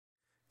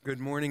Good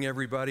morning,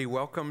 everybody.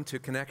 Welcome to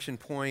Connection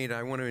Point.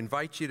 I want to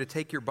invite you to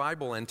take your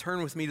Bible and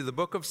turn with me to the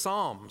book of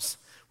Psalms.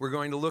 We're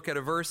going to look at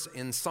a verse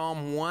in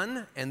Psalm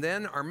 1, and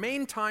then our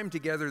main time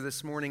together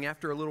this morning,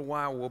 after a little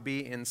while, will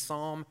be in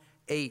Psalm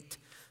 8.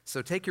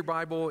 So take your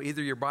Bible,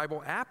 either your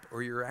Bible app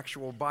or your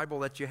actual Bible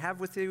that you have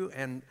with you,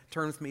 and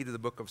turn with me to the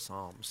book of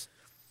Psalms.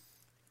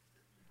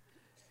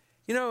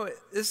 You know,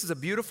 this is a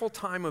beautiful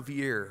time of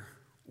year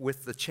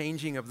with the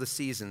changing of the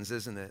seasons,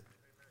 isn't it?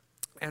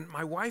 And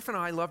my wife and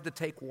I love to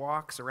take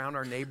walks around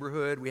our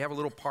neighborhood. We have a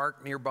little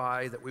park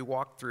nearby that we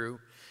walk through.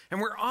 And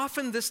we're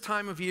often this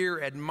time of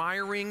year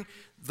admiring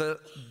the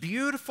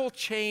beautiful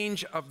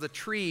change of the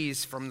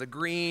trees from the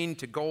green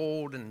to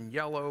gold and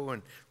yellow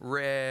and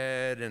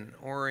red and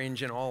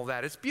orange and all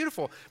that. It's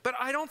beautiful. But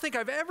I don't think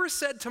I've ever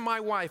said to my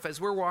wife as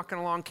we're walking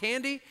along,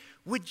 Candy,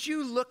 would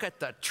you look at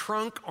the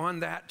trunk on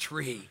that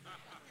tree?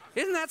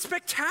 Isn't that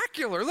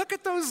spectacular? Look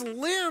at those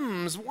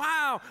limbs.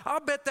 Wow. I'll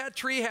bet that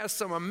tree has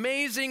some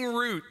amazing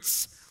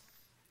roots.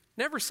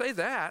 Never say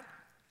that.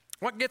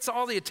 What gets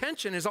all the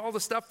attention is all the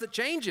stuff that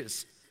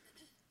changes.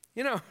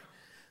 You know,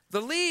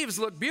 the leaves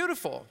look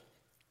beautiful,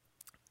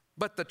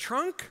 but the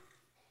trunk,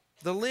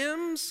 the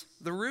limbs,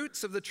 the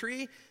roots of the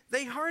tree,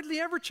 they hardly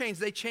ever change.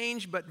 They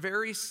change, but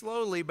very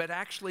slowly, but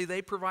actually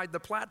they provide the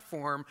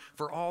platform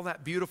for all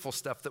that beautiful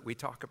stuff that we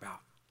talk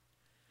about.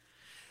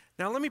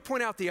 Now, let me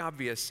point out the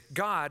obvious.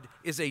 God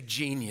is a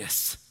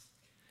genius.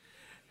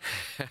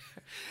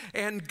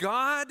 And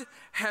God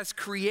has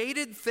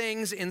created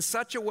things in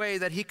such a way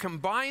that he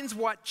combines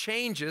what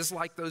changes,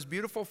 like those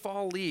beautiful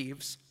fall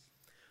leaves,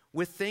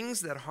 with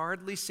things that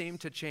hardly seem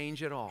to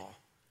change at all,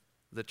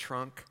 the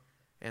trunk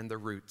and the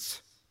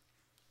roots.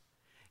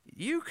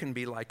 You can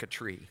be like a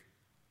tree.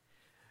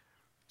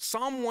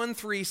 Psalm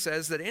 1:3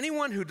 says that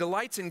anyone who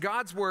delights in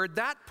God's word,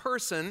 that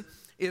person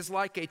is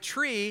like a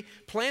tree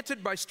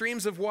planted by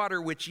streams of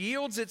water, which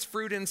yields its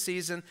fruit in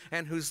season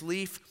and whose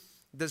leaf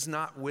does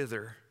not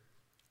wither.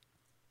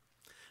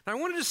 Now, I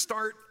wanted to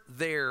start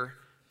there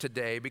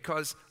today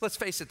because, let's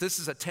face it, this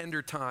is a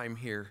tender time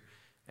here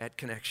at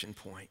Connection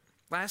Point.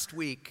 Last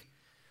week,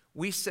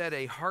 we said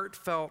a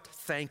heartfelt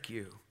thank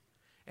you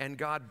and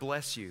God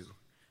bless you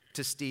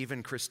to Steve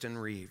and Kristen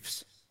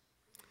Reeves.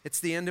 It's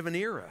the end of an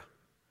era.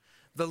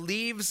 The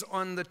leaves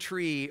on the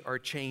tree are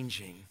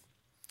changing.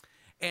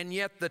 And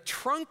yet the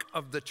trunk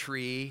of the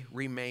tree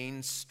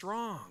remains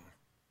strong.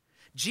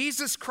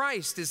 Jesus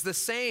Christ is the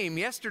same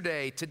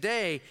yesterday,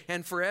 today,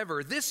 and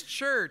forever. This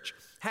church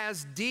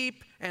has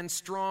deep and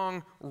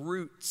strong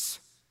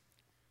roots.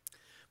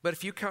 But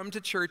if you come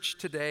to church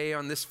today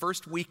on this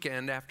first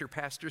weekend after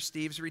Pastor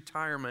Steve's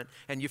retirement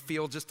and you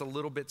feel just a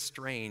little bit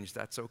strange,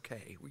 that's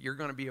okay. You're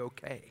going to be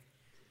okay.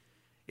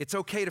 It's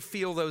okay to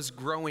feel those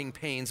growing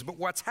pains. But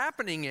what's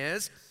happening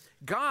is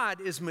God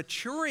is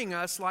maturing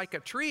us like a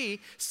tree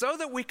so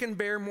that we can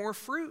bear more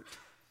fruit.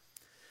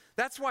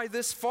 That's why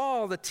this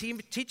fall, the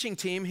teaching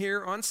team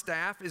here on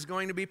staff is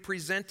going to be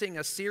presenting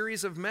a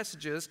series of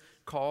messages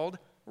called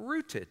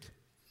Rooted.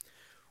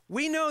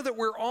 We know that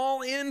we're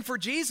all in for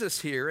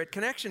Jesus here at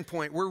Connection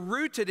Point. We're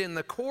rooted in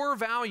the core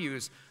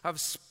values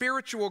of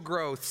spiritual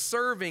growth,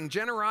 serving,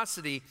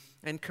 generosity,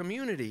 and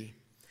community.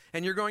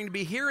 And you're going to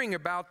be hearing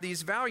about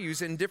these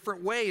values in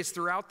different ways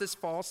throughout this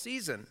fall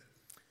season.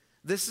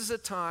 This is a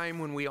time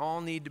when we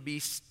all need to be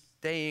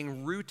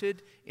staying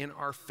rooted in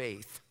our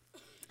faith.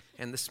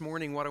 And this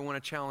morning, what I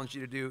want to challenge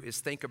you to do is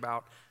think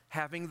about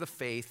having the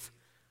faith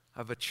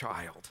of a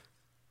child.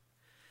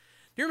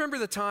 Do you remember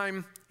the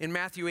time in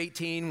Matthew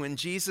 18 when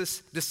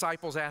Jesus'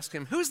 disciples asked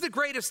him, who's the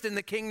greatest in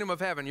the kingdom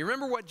of heaven? You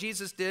remember what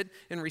Jesus did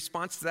in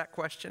response to that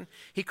question?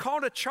 He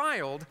called a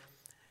child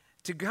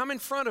to come in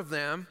front of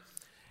them,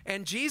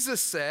 and Jesus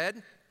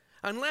said,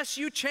 unless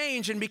you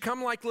change and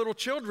become like little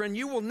children,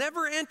 you will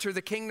never enter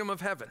the kingdom of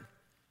heaven.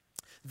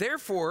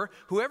 Therefore,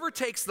 whoever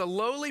takes the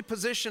lowly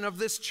position of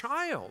this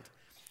child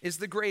is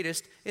the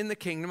greatest in the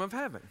kingdom of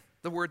heaven.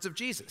 The words of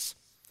Jesus.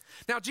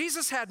 Now,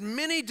 Jesus had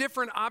many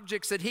different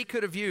objects that he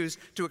could have used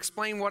to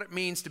explain what it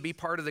means to be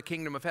part of the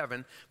kingdom of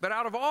heaven. But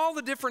out of all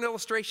the different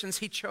illustrations,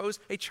 he chose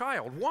a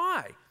child.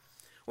 Why?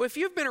 Well, if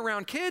you've been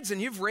around kids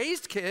and you've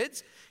raised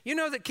kids, you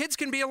know that kids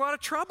can be a lot of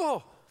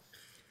trouble.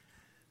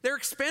 They're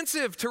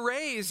expensive to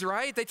raise,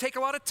 right? They take a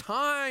lot of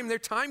time. They're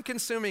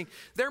time-consuming.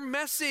 They're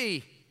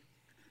messy.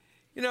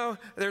 You know,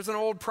 there's an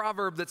old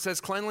proverb that says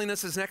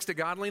cleanliness is next to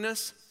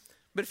godliness.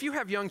 But if you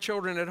have young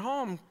children at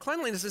home,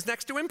 cleanliness is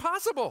next to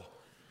impossible.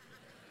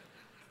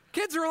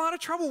 Kids are a lot of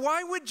trouble.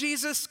 Why would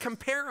Jesus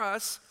compare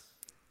us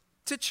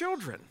to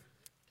children?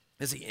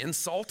 Is he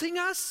insulting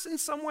us in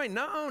some way?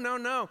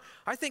 No.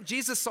 I think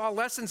Jesus saw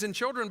lessons in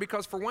children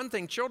because, for one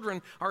thing,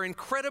 children are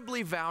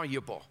incredibly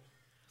valuable.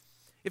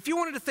 If you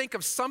wanted to think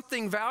of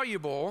something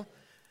valuable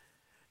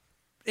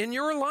in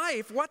your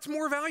life, what's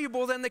more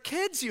valuable than the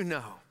kids you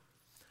know?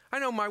 I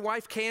know my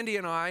wife Candy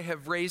and I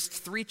have raised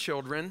 3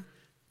 children,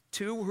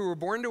 2 who were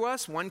born to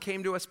us, 1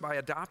 came to us by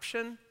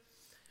adoption.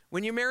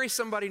 When you marry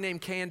somebody named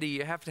Candy,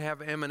 you have to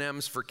have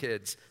M&Ms for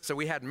kids. So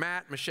we had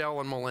Matt, Michelle,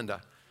 and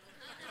Melinda.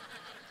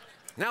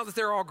 Now that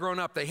they're all grown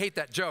up, they hate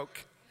that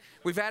joke.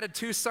 We've added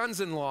 2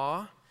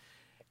 sons-in-law.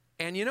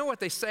 And you know what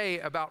they say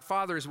about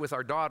fathers with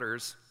our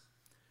daughters?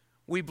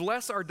 We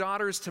bless our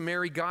daughters to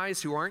marry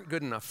guys who aren't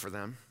good enough for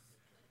them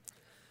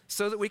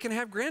so that we can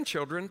have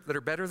grandchildren that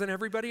are better than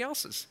everybody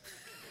else's.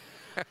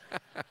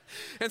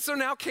 And so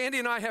now Candy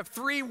and I have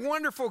 3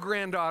 wonderful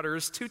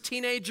granddaughters, 2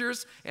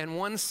 teenagers and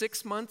 1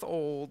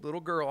 6-month-old little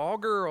girl, all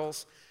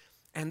girls.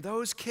 And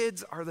those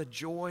kids are the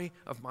joy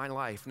of my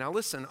life. Now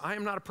listen, I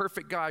am not a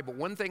perfect guy, but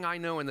one thing I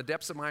know in the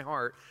depths of my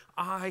heart,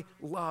 I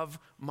love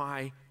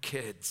my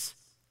kids.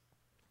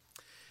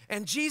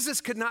 And Jesus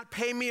could not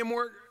pay me a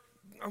more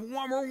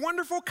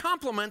wonderful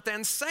compliment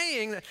than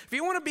saying that if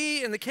you want to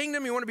be in the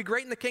kingdom, you want to be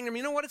great in the kingdom,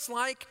 you know what it's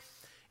like?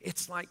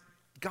 It's like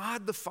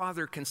God the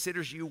Father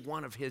considers you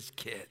one of his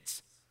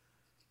kids.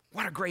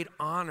 What a great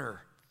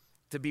honor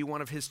to be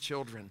one of his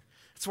children.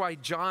 That's why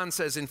John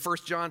says in 1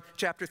 John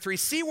chapter 3,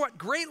 see what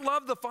great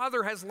love the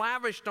Father has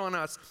lavished on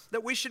us,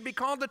 that we should be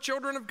called the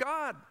children of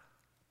God.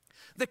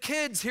 The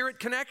kids here at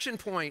Connection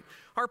Point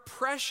are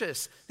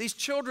precious. These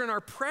children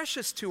are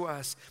precious to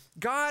us.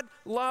 God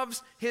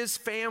loves his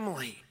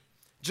family,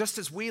 just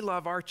as we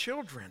love our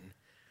children.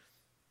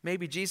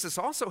 Maybe Jesus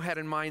also had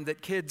in mind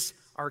that kids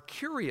are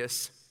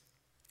curious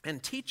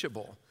and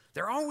teachable.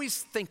 They're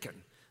always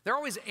thinking. They're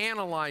always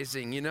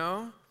analyzing, you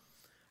know.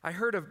 I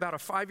heard about a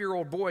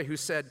 5-year-old boy who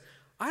said,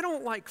 I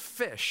don't like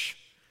fish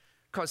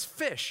because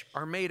fish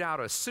are made out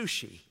of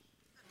sushi.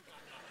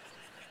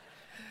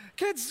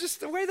 Kids, just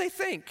the way they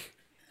think.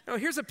 Oh,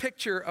 here's a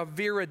picture of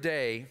Vera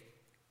Day.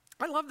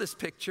 I love this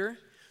picture.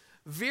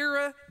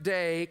 Vera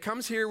Day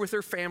comes here with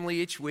her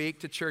family each week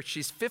to church.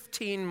 She's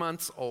 15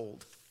 months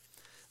old.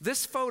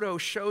 This photo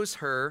shows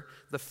her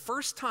the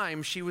first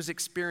time she was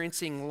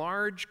experiencing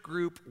large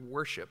group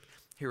worship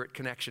here at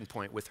Connection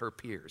Point with her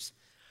peers.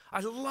 I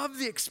love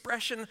the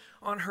expression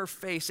on her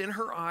face, in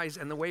her eyes,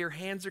 and the way her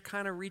hands are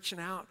kind of reaching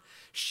out.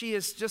 She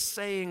is just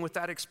saying with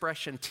that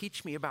expression,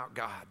 teach me about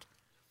God.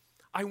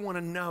 I want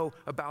to know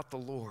about the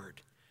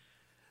Lord.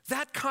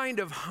 That kind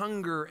of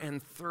hunger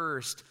and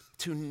thirst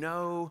to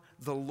know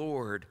the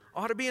Lord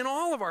ought to be in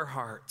all of our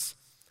hearts.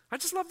 I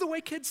just love the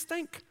way kids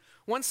think.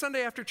 One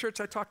Sunday after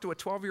church, I talked to a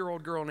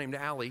 12-year-old girl named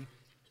Allie,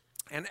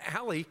 and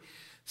Allie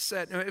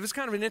said, it was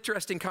kind of an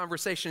interesting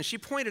conversation. She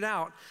pointed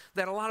out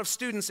that a lot of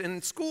students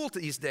in school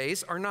these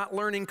days are not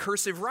learning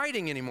cursive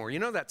writing anymore. You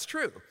know that's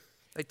true.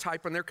 They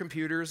type on their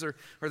computers or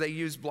they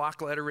use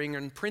block lettering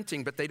and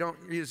printing, but they don't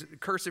use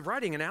cursive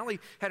writing. And Allie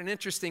had an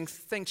interesting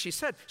thing she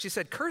said. She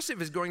said,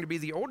 cursive is going to be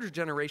the older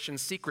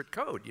generation's secret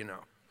code, you know.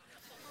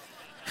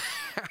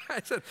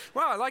 I said,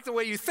 wow, I like the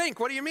way you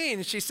think. What do you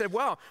mean? She said,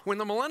 well, when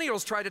the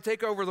millennials try to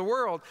take over the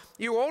world,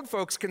 you old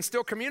folks can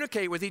still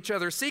communicate with each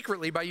other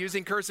secretly by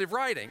using cursive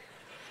writing.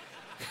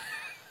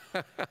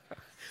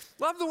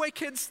 Love the way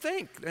kids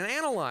think and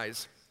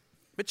analyze.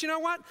 But you know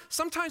what?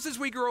 Sometimes as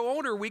we grow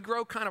older, we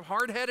grow kind of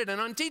hard-headed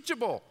and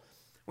unteachable.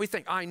 We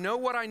think, I know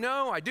what I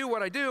know, I do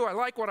what I do, I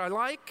like what I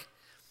like.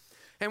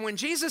 And when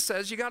Jesus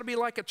says you got to be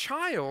like a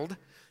child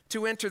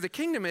to enter the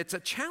kingdom, it's a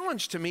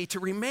challenge to me to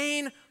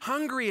remain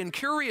hungry and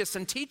curious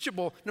and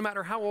teachable no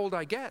matter how old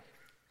I get.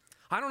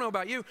 I don't know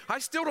about you. I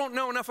still don't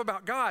know enough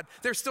about God.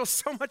 There's still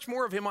so much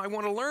more of him I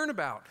want to learn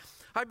about.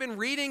 I've been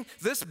reading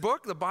this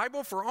book, the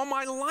Bible, for all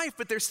my life,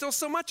 but there's still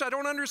so much I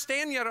don't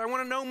understand yet. I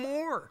want to know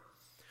more.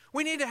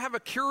 We need to have a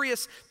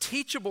curious,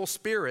 teachable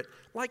spirit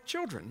like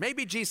children.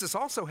 Maybe Jesus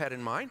also had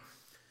in mind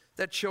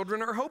that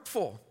children are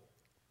hopeful.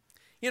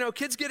 You know,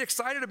 kids get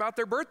excited about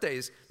their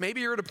birthdays.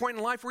 Maybe you're at a point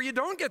in life where you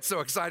don't get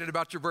so excited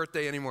about your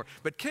birthday anymore.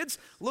 But kids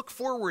look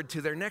forward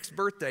to their next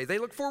birthday. They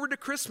look forward to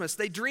Christmas.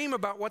 They dream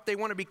about what they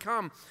want to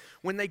become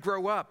when they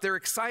grow up. They're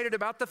excited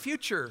about the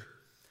future.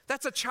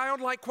 That's a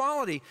childlike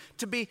quality,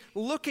 to be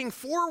looking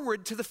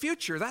forward to the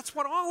future. That's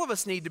what all of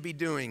us need to be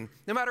doing,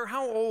 no matter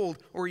how old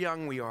or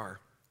young we are.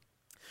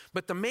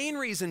 But the main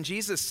reason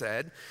Jesus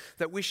said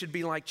that we should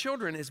be like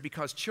children is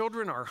because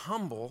children are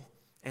humble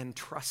and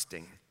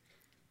trusting.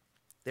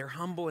 They're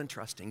humble and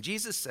trusting.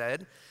 Jesus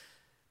said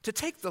to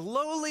take the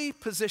lowly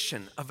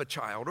position of a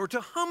child or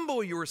to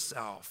humble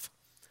yourself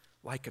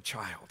like a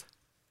child.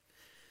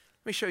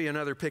 Let me show you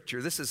another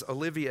picture. This is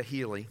Olivia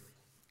Healy.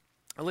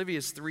 Olivia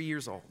is 3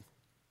 years old.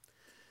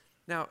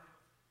 Now,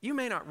 you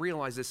may not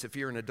realize this if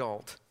you're an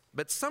adult,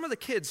 but some of the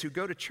kids who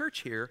go to church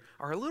here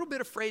are a little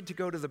bit afraid to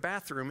go to the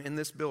bathroom in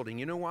this building.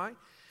 You know why?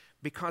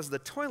 Because the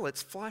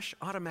toilets flush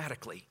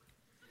automatically.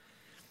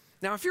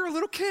 Now, if you're a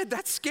little kid,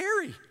 that's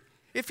scary.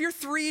 If you're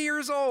 3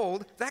 years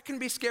old, that can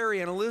be scary,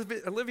 and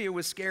Olivia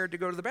was scared to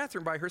go to the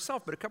bathroom by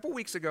herself. But a couple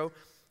weeks ago,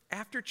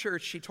 after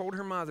church, she told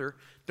her mother,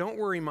 "Don't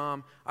worry,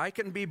 Mom, I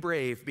can be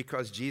brave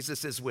because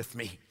Jesus is with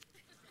me."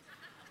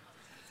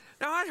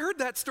 Now, I heard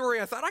that story.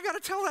 I thought, I got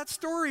to tell that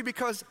story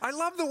because I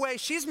love the way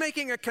she's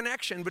making a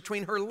connection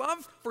between her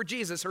love for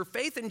Jesus, her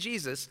faith in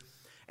Jesus,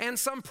 and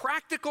some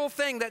practical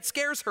thing that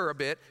scares her a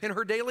bit in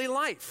her daily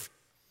life.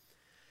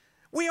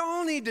 We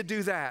all need to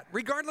do that,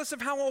 regardless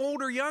of how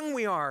old or young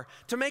we are,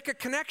 to make a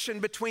connection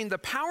between the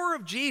power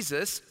of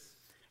Jesus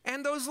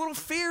and those little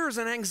fears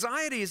and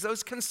anxieties,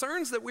 those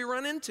concerns that we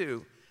run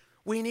into.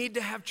 We need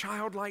to have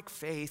childlike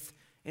faith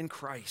in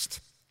Christ.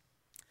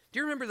 Do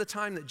you remember the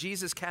time that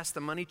Jesus cast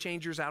the money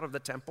changers out of the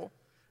temple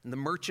and the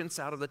merchants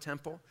out of the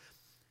temple?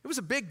 It was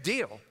a big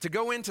deal to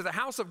go into the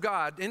house of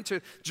God,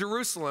 into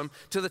Jerusalem,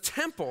 to the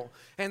temple,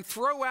 and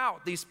throw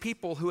out these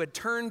people who had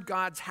turned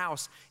God's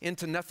house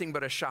into nothing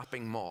but a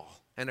shopping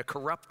mall, and a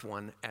corrupt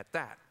one at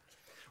that.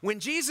 When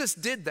Jesus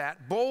did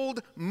that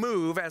bold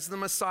move as the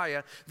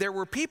Messiah, there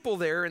were people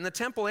there in the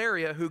temple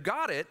area who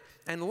got it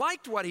and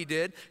liked what he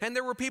did, and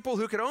there were people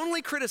who could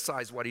only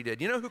criticize what he did.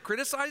 You know who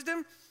criticized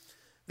him?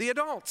 The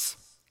adults,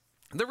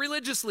 the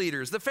religious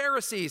leaders, the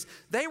Pharisees.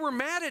 They were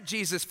mad at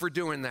Jesus for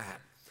doing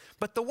that.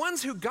 But the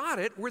ones who got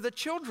it were the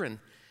children.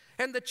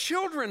 And the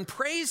children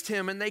praised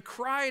him, and they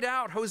cried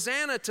out,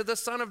 "Hosanna to the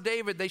Son of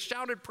David." They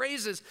shouted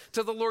praises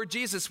to the Lord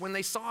Jesus when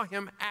they saw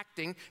him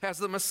acting as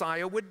the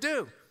Messiah would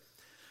do.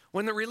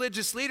 When the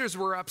religious leaders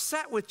were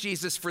upset with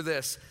Jesus for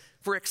this,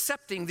 for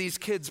accepting these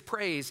kids'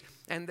 praise,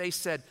 and they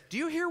said, "Do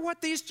you hear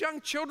what these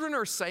young children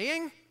are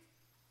saying?"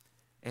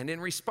 And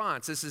in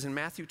response, this is in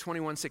Matthew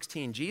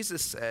 21:16,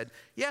 Jesus said,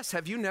 "Yes,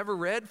 have you never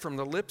read, from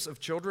the lips of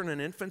children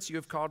and infants you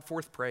have called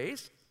forth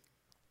praise?"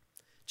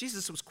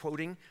 Jesus was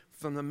quoting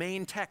from the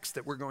main text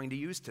that we're going to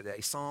use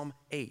today, Psalm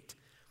 8.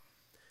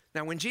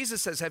 Now, when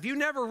Jesus says, "Have you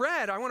never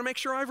read?" I want to make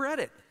sure I've read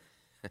it.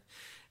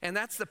 And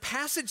that's the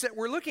passage that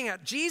we're looking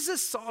at.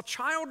 Jesus saw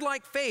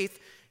childlike faith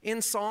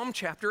in Psalm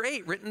chapter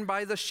 8, written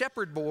by the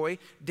shepherd boy,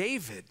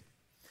 David.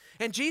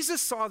 And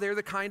Jesus saw there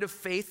the kind of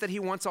faith that he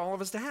wants all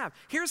of us to have.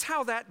 Here's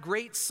how that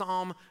great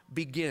psalm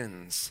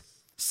begins.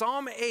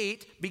 Psalm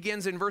 8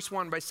 begins in verse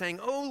 1 by saying,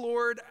 "O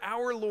Lord,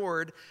 our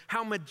Lord,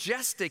 how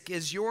majestic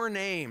is your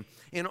name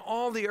in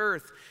all the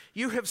earth.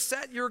 You have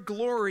set your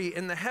glory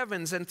in the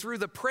heavens, and through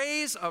the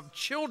praise of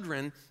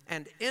children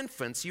and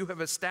infants, you have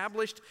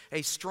established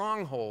a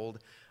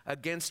stronghold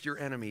against your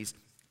enemies."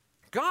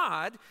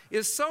 God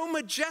is so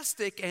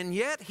majestic, and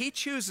yet he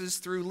chooses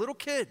through little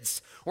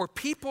kids or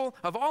people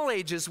of all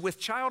ages with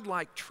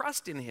childlike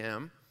trust in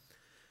him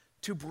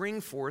to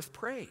bring forth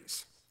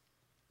praise.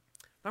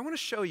 I want to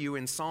show you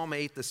in Psalm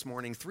 8 this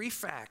morning 3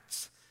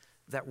 facts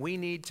that we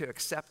need to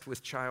accept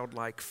with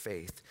childlike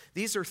faith.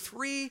 These are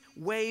 3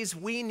 ways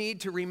we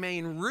need to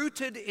remain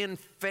rooted in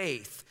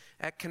faith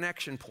at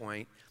Connection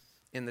Point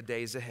in the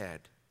days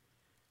ahead.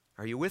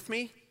 Are you with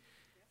me?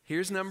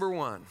 Here's number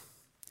 1.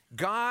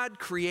 God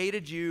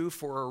created you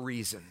for a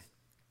reason.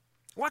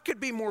 What could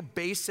be more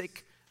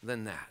basic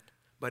than that?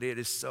 But it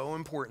is so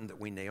important that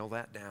we nail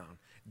that down.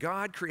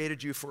 God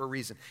created you for a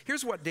reason.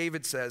 Here's what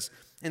David says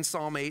in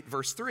Psalm 8,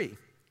 verse 3.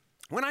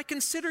 "When I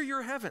consider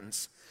your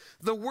heavens,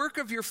 the work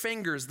of your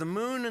fingers, the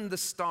moon and the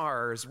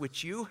stars,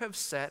 which you have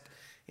set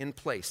in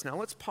place." Now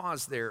let's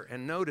pause there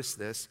and notice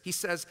this. He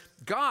says,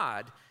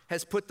 God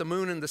has put the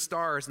moon and the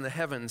stars and the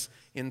heavens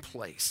in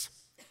place.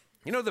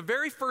 You know, the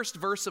very first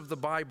verse of the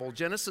Bible,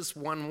 Genesis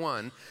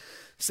 1:1,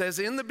 says,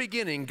 "In the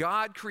beginning,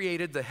 God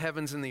created the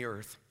heavens and the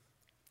earth."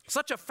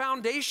 Such a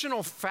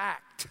foundational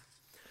fact,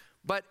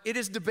 but it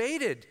is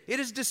debated,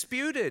 it is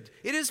disputed,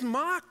 it is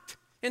mocked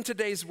in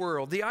today's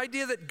world, the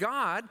idea that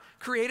God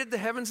created the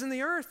heavens and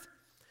the earth.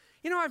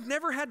 You know, I've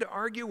never had to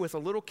argue with a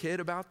little kid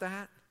about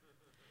that.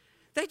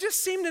 They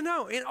just seem to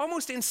know,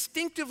 almost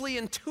instinctively,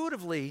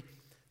 intuitively,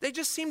 they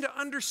just seem to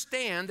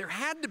understand there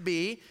had to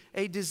be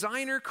a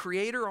designer,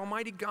 creator,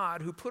 almighty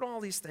God who put all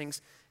these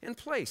things in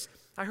place.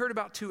 I heard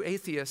about 2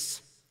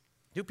 atheists,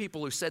 2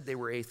 people who said they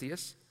were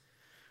atheists,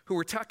 who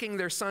were tucking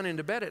their son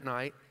into bed at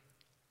night,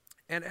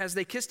 and as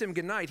they kissed him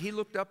goodnight, he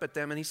looked up at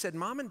them and he said,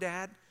 "Mom and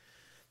Dad,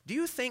 do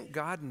you think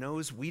God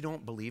knows we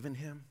don't believe in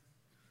him?"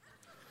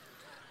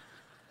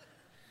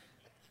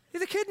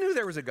 The kid knew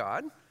there was a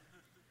God.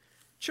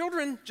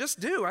 Children just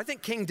do. I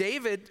think King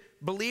David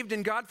believed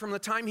in God from the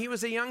time he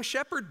was a young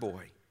shepherd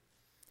boy,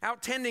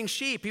 out tending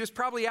sheep. He was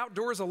probably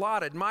outdoors a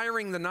lot,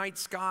 admiring the night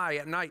sky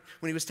at night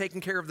when he was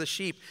taking care of the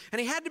sheep. And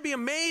he had to be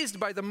amazed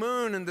by the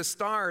moon and the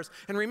stars.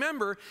 And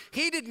remember,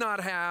 he did not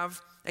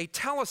have a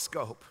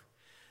telescope,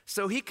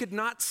 so he could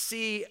not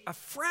see a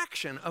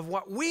fraction of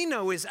what we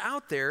know is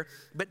out there,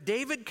 but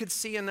David could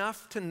see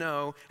enough to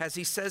know, as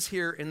he says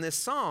here in this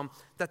psalm,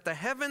 that the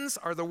heavens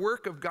are the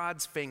work of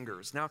God's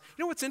fingers. Now,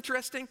 you know what's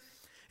interesting?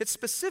 It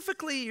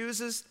specifically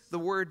uses the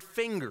word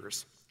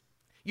fingers.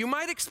 You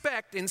might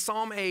expect in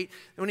Psalm 8,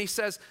 when he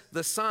says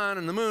the sun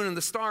and the moon and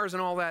the stars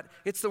and all that,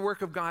 it's the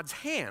work of God's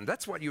hand.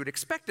 That's what you would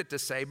expect it to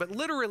say, but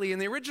literally in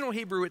the original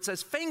Hebrew, it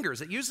says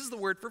fingers. It uses the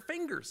word for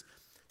fingers.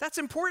 That's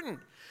important.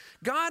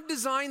 God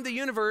designed the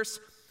universe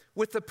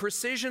with the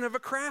precision of a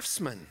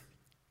craftsman,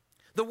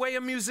 the way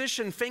a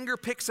musician finger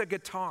picks a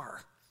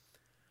guitar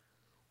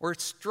or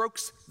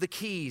strokes the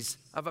keys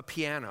of a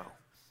piano,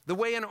 the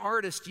way an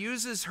artist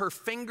uses her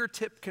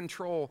fingertip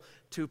control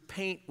to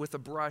paint with a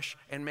brush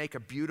and make a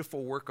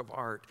beautiful work of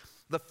art.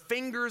 The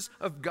fingers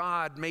of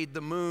God made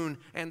the moon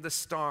and the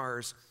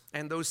stars,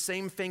 and those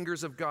same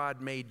fingers of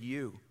God made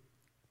you.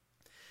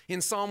 In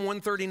Psalm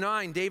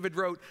 139, David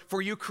wrote,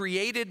 "For you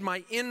created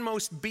my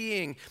inmost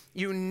being.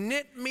 You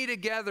knit me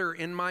together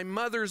in my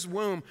mother's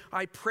womb.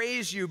 I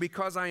praise you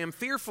because I am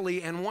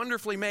fearfully and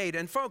wonderfully made."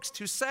 And folks,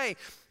 to say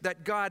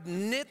that God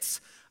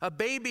knits a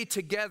baby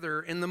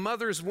together in the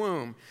mother's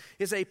womb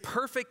is a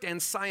perfect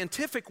and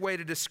scientific way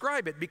to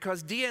describe it,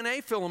 because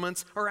DNA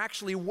filaments are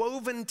actually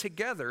woven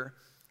together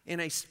in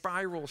a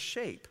spiral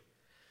shape.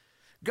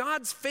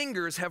 God's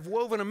fingers have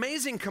woven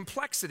amazing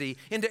complexity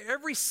into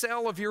every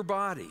cell of your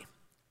body.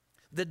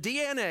 The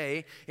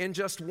DNA in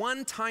just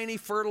one tiny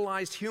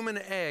fertilized human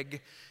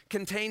egg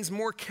contains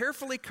more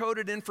carefully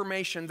coded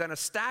information than a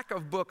stack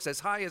of books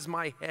as high as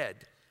my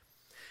head.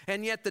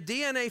 And yet the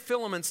DNA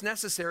filaments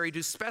necessary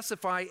to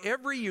specify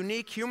every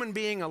unique human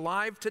being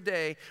alive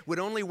today would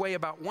only weigh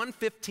about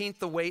 1/15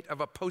 the weight of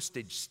a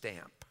postage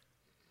stamp.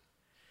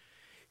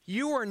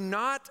 You are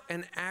not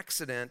an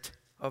accident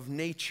of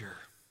nature.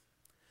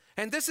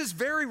 And this is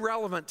very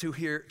relevant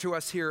to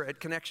us here at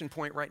Connection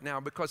Point right now,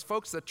 because,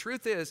 folks, the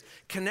truth is,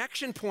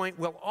 Connection Point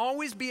will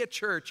always be a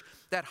church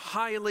that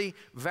highly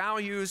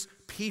values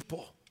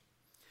people.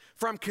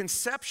 From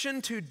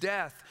conception to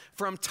death,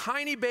 from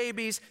tiny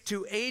babies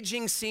to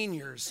aging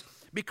seniors,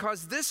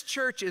 because this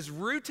church is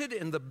rooted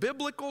in the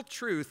biblical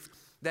truth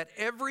that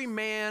every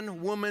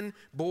man, woman,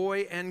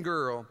 boy, and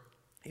girl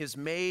is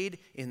made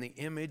in the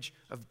image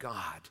of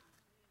God.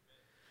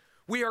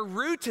 We are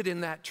rooted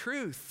in that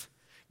truth.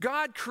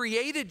 God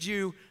created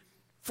you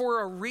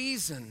for a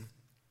reason.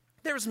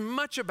 There's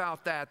much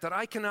about that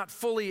I cannot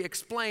fully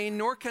explain,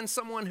 nor can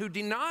someone who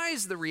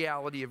denies the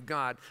reality of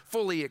God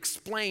fully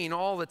explain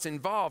all that's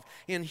involved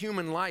in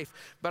human life.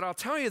 But I'll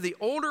tell you, the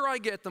older I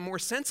get, the more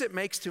sense it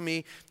makes to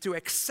me to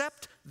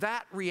accept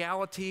that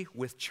reality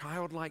with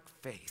childlike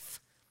faith.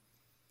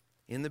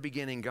 In the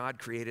beginning, God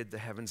created the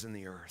heavens and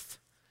the earth.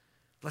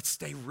 Let's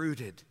stay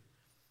rooted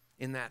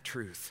in that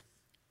truth.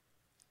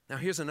 Now,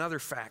 here's another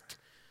fact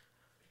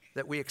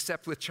that we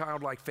accept with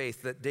childlike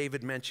faith that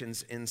David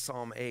mentions in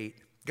Psalm 8.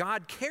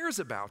 God cares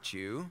about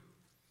you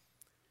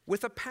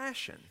with a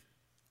passion.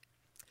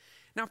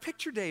 Now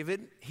picture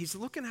David, he's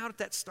looking out at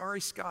that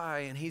starry sky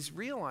and he's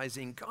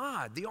realizing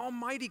God, the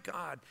Almighty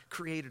God,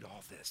 created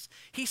all this.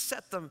 He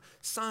set the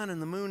sun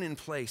and the moon in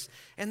place.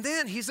 And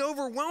then he's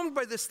overwhelmed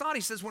by this thought.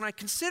 He says, when I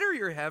consider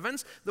your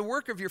heavens, the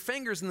work of your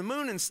fingers, and the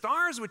moon and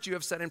stars which you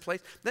have set in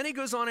place. Then he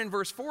goes on in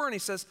verse 4 and he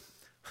says,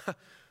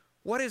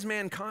 what is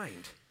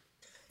mankind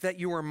that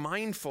you are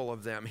mindful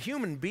of them?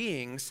 Human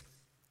beings,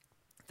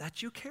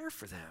 that you care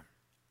for them.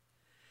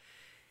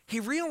 He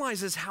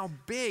realizes how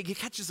big, he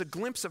catches a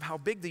glimpse of how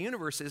big the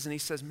universe is, and he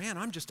says, man,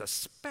 I'm just a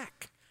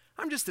speck.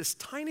 I'm just this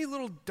tiny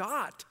little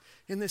dot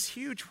in this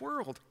huge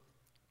world.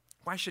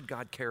 Why should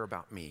God care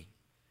about me?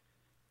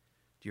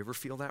 Do you ever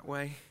feel that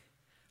way?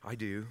 I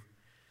do. Do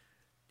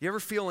you ever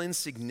feel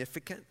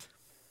insignificant?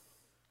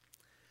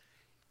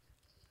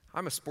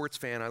 I'm a sports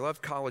fan. I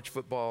love college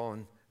football,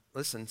 and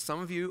listen, some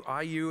of you,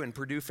 IU and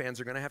Purdue fans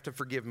are going to have to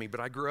forgive me, but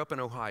I grew up in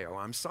Ohio.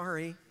 I'm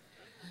sorry.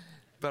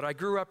 But I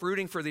grew up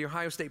rooting for the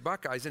Ohio State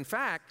Buckeyes. In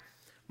fact,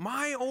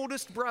 my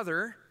oldest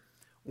brother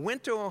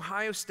went to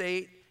Ohio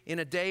State in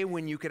a day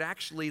when you could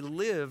actually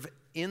live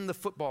in the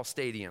football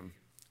stadium.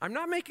 I'm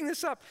not making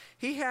this up.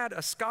 He had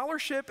a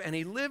scholarship and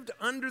he lived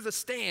under the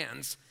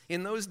stands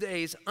in those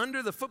days,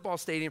 under the football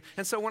stadium.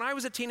 And so when I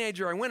was a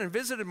teenager, I went and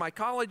visited my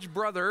college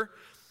brother,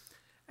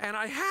 and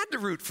I had to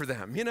root for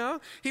them, you know?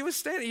 He was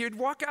standing, you'd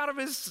walk out of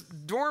his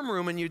dorm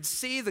room and you'd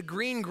see the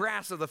green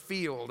grass of the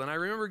field. And I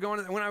remember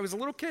going when I was a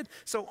little kid.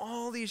 So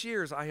all these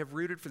years I have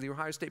rooted for the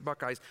Ohio State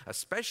Buckeyes,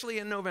 especially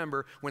in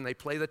November when they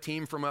play the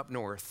team from up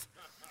north,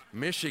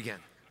 Michigan.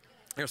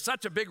 There's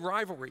such a big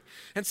rivalry.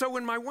 And so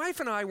when my wife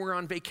and I were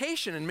on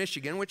vacation in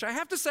Michigan, which I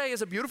have to say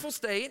is a beautiful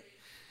state,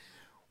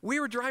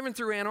 we were driving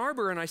through Ann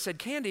Arbor and I said,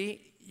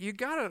 Candy, we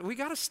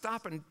gotta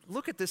stop and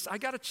look at this. I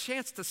got a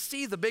chance to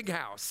see the big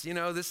house, you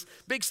know, this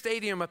big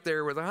stadium up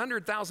there with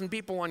 100,000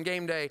 people on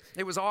game day.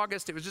 It was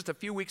August. It was just a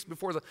few weeks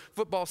before the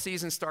football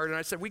season started. And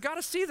I said, we got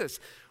to see this.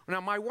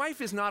 Now, my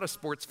wife is not a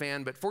sports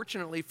fan, but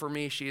fortunately for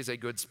me, she is a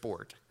good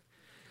sport.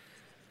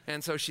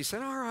 And so she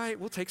said, all right,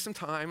 we'll take some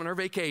time on our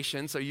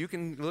vacation so you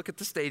can look at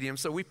the stadium.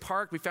 So we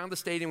found the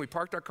stadium, we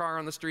parked our car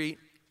on the street,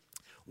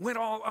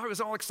 I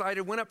was all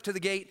excited, went up to the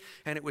gate,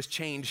 and it was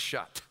chained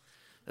shut.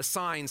 A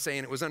sign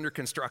saying it was under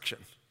construction.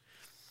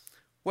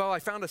 Well, I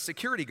found a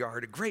security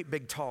guard, a great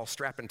big tall,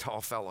 strapping tall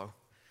fellow.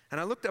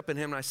 And I looked up at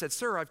him and I said,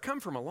 sir, I've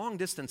come from a long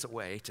distance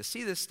away to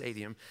see this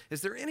stadium.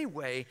 Is there any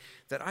way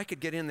that I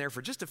could get in there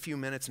for just a few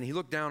minutes? And he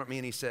looked down at me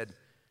and he said,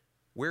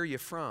 where are you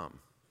from?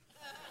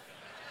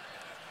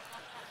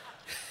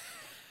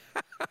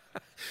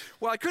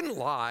 Well, I couldn't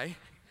lie.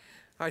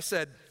 I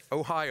said,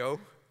 Ohio.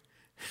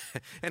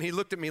 And he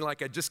looked at me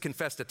like I just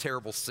confessed a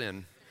terrible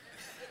sin.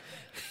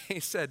 He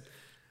said,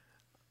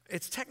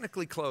 it's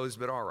technically closed,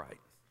 but all right.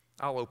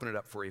 I'll open it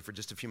up for you for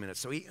just a few minutes.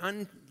 So he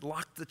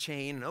unlocked the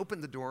chain and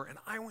opened the door, and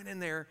I went in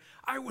there.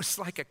 I was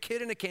like a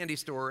kid in a candy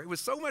store. It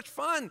was so much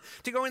fun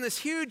to go in this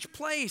huge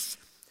place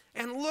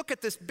and look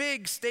at this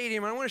big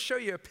stadium. I want to show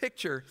you a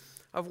picture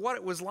of what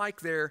it was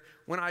like there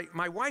when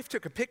my wife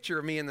took a picture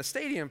of me in the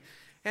stadium.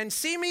 And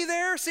see me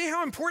there? See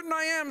how important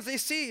I am? They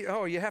see,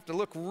 oh, you have to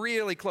look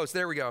really close.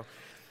 There we go.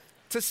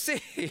 To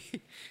see.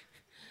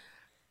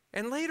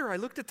 And later I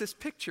looked at this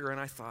picture and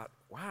I thought,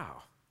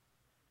 wow,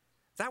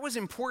 that was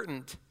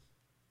important,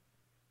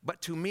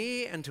 but to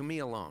me and to me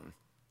alone.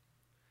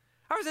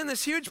 I was in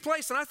this huge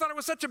place and I thought it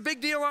was such a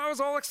big deal. I was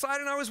all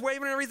excited. I was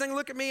waving and everything.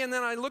 Look at me. And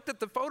then I looked at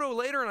the photo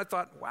later and I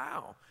thought,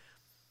 wow,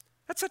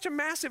 that's such a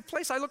massive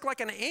place. I look like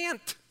an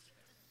ant.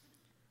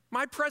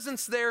 My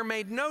presence there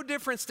made no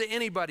difference to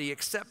anybody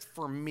except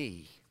for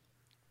me.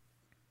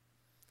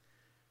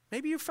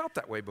 Maybe you felt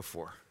that way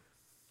before.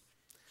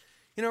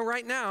 You know,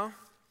 right now,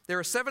 there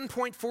are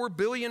 7.4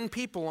 billion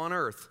people on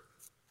earth.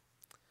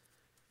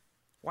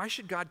 Why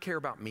should God care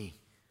about me?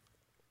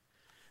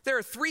 There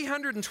are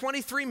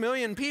 323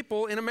 million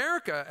people in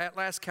America at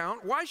last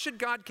count. Why should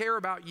God care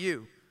about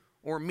you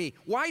or me?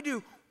 Why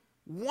do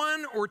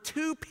one or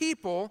two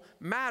people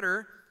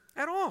matter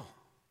at all?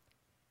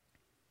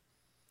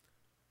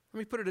 Let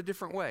me put it a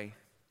different way.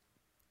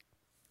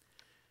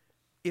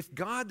 If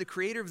God, the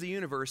creator of the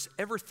universe,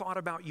 ever thought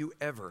about you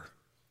ever,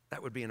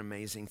 that would be an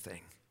amazing thing.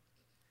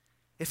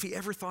 If he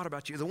ever thought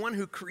about you, the one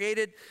who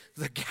created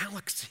the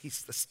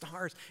galaxies, the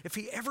stars, if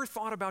he ever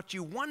thought about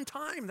you one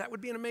time, that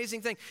would be an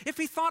amazing thing. If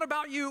he thought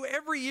about you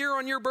every year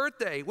on your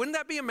birthday, wouldn't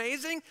that be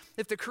amazing?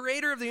 If the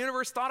creator of the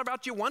universe thought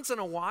about you once in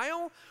a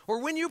while,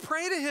 or when you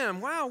pray to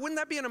him, wow, wouldn't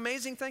that be an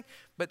amazing thing?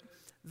 But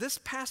this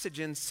passage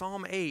in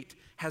Psalm 8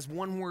 has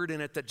one word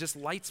in it that just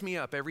lights me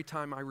up every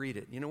time I read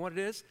it. You know what it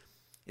is?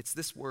 It's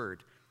this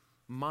word,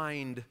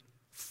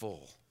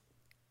 mindful.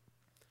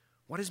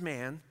 What is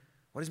man?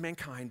 What is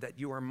mankind that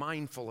you are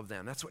mindful of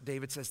them? That's what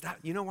David says.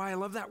 You know why I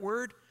love that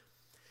word?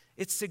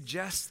 It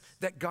suggests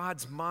that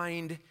God's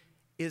mind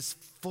is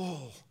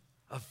full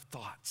of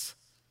thoughts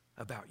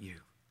about you.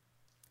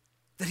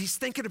 That he's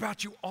thinking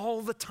about you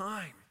all the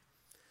time.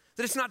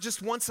 That it's not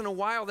just once in a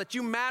while, that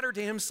you matter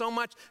to him so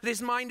much that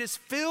his mind is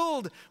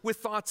filled with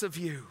thoughts of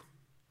you.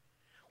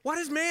 What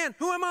is man?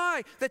 Who am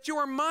I that you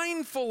are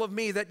mindful of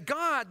me? That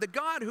God, the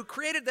God who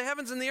created the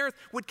heavens and the earth,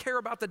 would care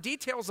about the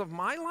details of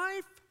my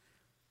life?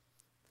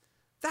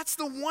 That's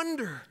the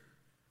wonder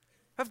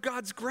of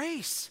God's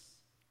grace.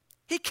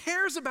 He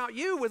cares about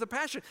you with a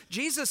passion.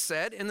 Jesus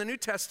said in the New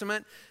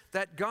Testament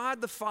that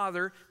God the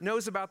Father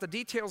knows about the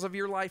details of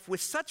your life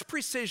with such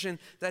precision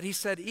that he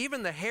said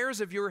even the hairs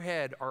of your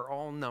head are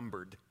all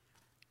numbered.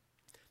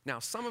 Now,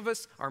 some of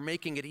us are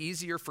making it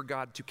easier for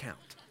God to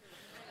count.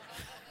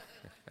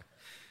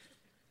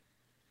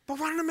 But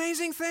what an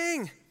amazing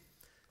thing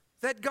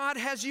that God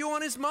has you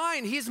on his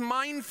mind. He's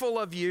mindful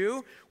of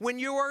you when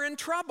you are in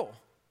trouble.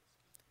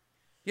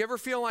 You ever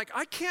feel like,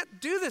 I can't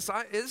do this.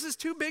 This is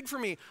too big for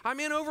me. I'm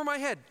in over my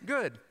head.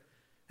 Good.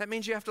 That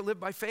means you have to live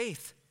by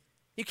faith.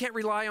 You can't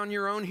rely on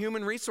your own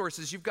human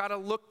resources. You've got to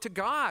look to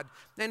God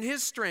and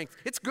his strength.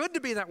 It's good to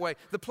be that way.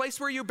 The place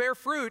where you bear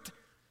fruit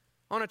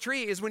on a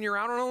tree is when you're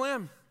out on a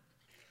limb.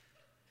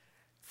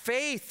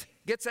 Faith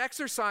gets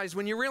exercised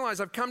when you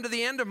realize I've come to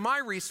the end of my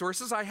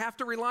resources. I have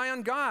to rely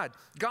on God.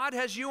 God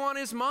has you on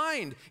his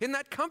mind. Isn't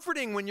that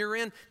comforting when you're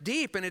in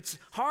deep and it's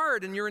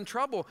hard and you're in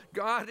trouble?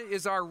 God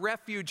is our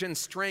refuge and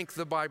strength,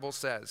 the Bible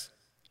says.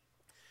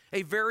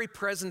 A very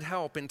present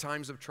help in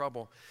times of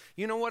trouble.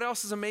 You know what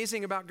else is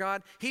amazing about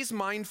God? He's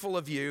mindful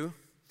of you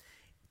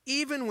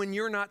even when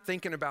you're not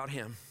thinking about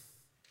him.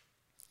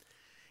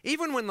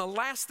 Even when the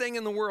last thing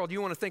in the world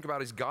you want to think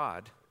about is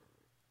God.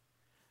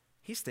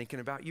 He's thinking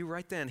about you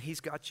right then.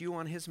 He's got you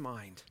on his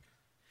mind.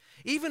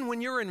 Even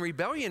when you're in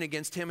rebellion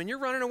against him and you're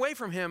running away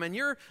from him and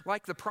you're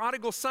like the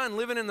prodigal son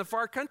living in the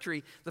far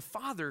country, the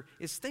Father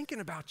is thinking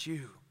about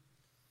you.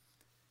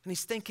 And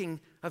he's thinking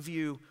of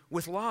you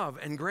with love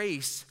and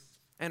grace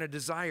and a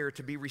desire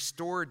to be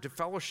restored to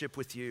fellowship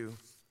with you.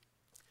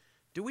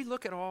 Do we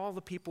look at all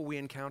the people we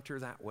encounter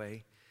that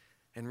way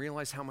and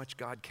realize how much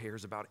God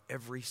cares about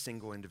every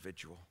single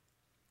individual?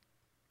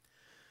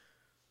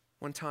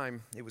 One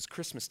time, it was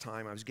Christmas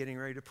time, I was getting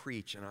ready to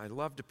preach, and I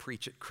love to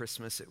preach at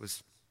Christmas. It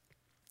was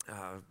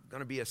going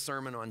to be a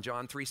sermon on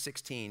John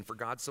 3:16, for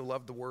God so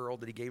loved the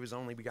world that he gave his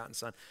only begotten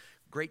son.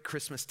 Great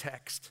Christmas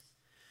text.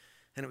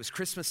 And it was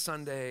Christmas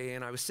Sunday,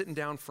 and I was sitting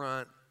down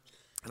front,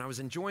 and I was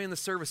enjoying the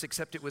service,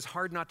 except it was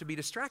hard not to be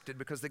distracted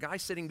because the guy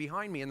sitting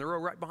behind me in the row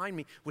right behind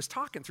me was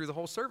talking through the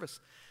whole service.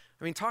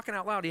 I mean, talking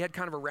out loud. He had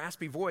kind of a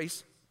raspy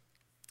voice.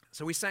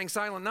 So we sang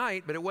Silent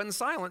Night, but it wasn't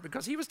silent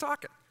because he was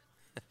talking.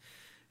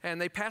 And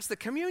they passed the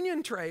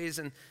communion trays,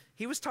 and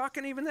he was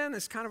talking even then,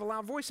 this kind of a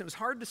loud voice. And it was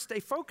hard to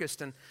stay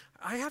focused. And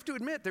I have to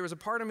admit, there was a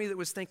part of me that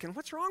was thinking,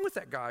 what's wrong with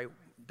that guy?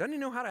 Doesn't he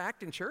know how to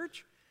act in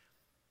church?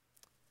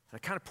 And I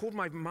kind of pulled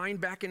my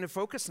mind back into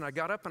focus, and I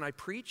got up and I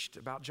preached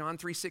about John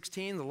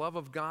 3:16, the love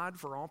of God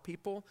for all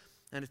people.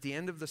 And at the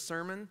end of the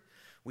sermon,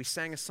 we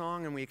sang a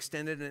song, and we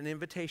extended an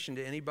invitation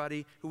to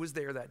anybody who was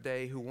there that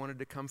day who wanted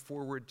to come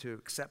forward to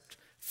accept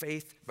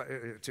faith,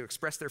 to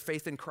express their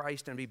faith in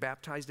Christ and be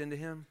baptized into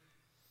him.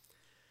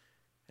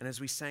 And as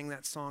we sang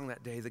that song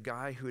that day, the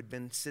guy who had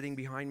been sitting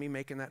behind me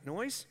making that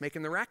noise,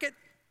 making the racket,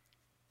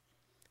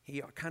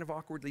 He kind of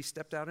awkwardly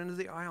stepped out into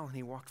the aisle and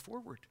he walked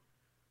forward.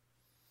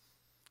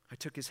 I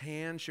took his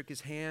hand, shook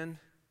his hand,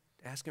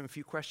 asked him a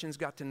few questions,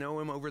 got to know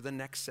him over the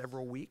next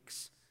several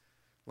weeks.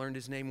 Learned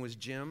his name was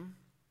Jim.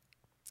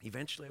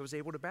 Eventually, I was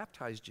able to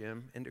baptize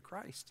Jim into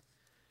Christ.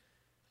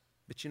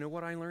 But you know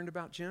what I learned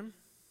about Jim?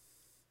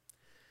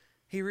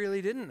 He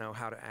really didn't know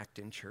how to act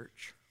in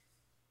church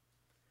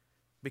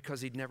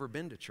because he'd never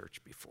been to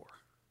church before,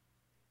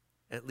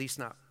 at least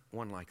not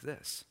one like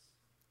this.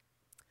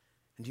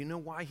 And do you know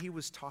why he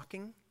was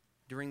talking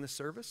during the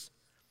service?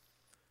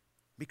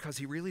 Because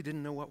he really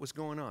didn't know what was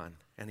going on,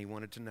 and he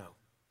wanted to know.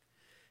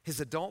 His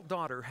adult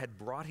daughter had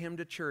brought him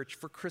to church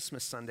for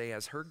Christmas Sunday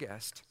as her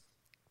guest,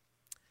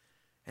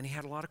 and he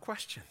had a lot of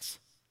questions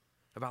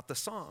about the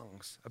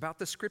songs, about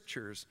the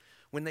scriptures.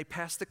 When they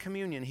passed the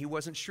communion, he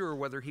wasn't sure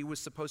whether he was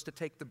supposed to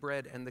take the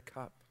bread and the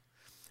cup.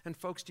 And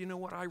folks, do you know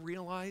what I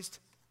realized?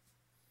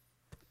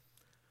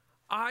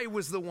 I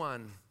was the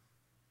one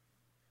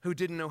who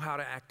didn't know how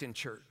to act in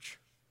church.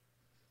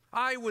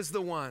 I was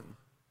the one.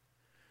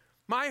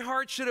 My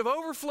heart should have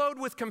overflowed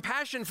with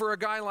compassion for a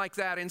guy like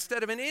that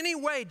instead of in any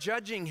way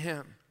judging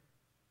him.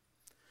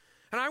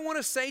 And I want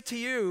to say to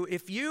you,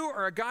 if you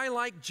are a guy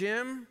like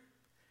Jim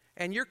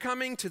and you're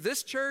coming to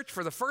this church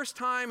for the first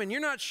time and you're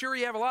not sure,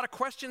 you have a lot of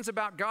questions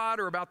about God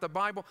or about the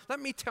Bible, let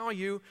me tell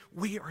you,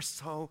 we are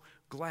so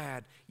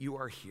glad you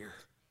are here.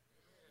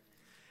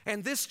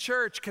 And this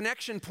church,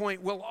 Connection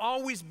Point, will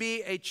always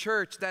be a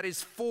church that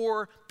is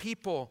for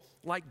people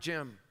like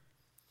Jim.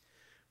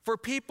 For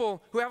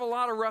people who have a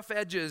lot of rough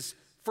edges,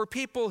 for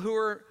people who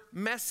are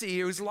messy,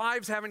 whose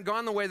lives haven't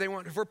gone the way they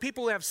want, for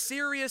people who have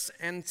serious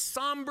and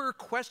somber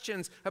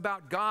questions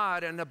about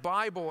God and the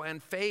Bible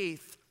and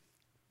faith.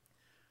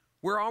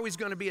 We're always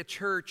going to be a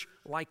church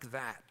like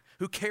that,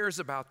 who cares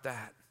about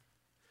that.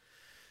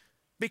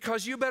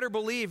 Because you better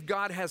believe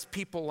God has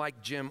people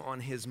like Jim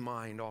on his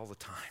mind all the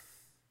time.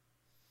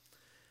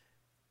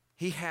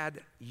 He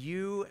had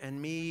you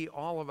and me,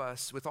 all of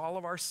us, with all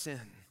of our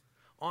sin,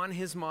 on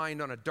his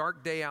mind on a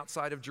dark day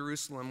outside of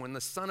Jerusalem when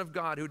the Son of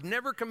God, who'd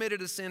never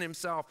committed a sin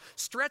himself,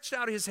 stretched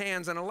out his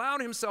hands and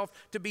allowed himself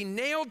to be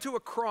nailed to a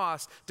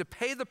cross to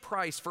pay the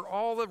price for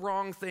all the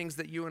wrong things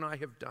that you and I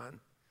have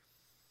done.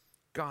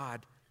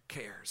 God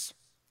cares.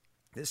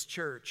 This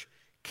church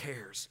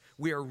cares.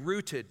 We are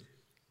rooted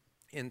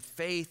in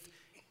faith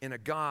in a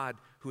God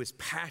who is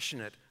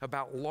passionate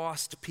about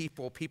lost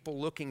people, people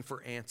looking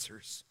for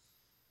answers.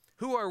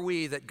 Who are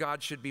we that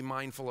God should be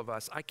mindful of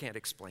us? I can't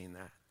explain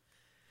that.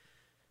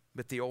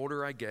 But the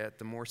older I get,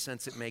 the more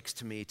sense it makes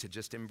to me to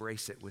just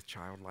embrace it with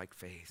childlike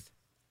faith.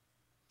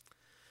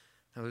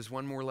 Now, there's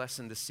one more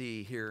lesson to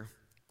see here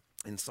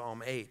in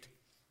Psalm 8.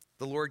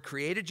 The Lord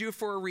created you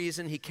for a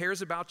reason. He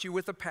cares about you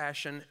with a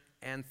passion.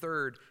 And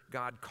third,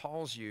 God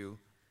calls you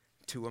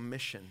to a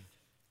mission.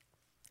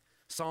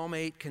 Psalm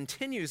 8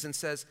 continues and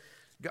says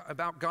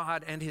about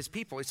God and his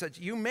people. He says,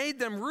 you made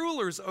them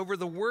rulers over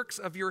the works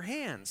of your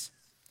hands.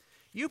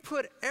 You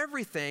put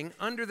everything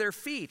under their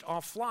feet,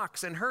 all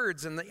flocks and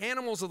herds and the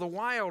animals of the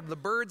wild, the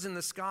birds in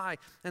the sky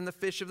and the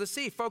fish of the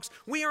sea. Folks,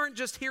 we aren't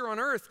just here on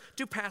earth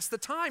to pass the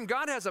time.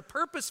 God has a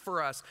purpose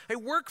for us, a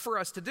work for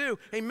us to do,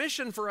 a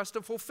mission for us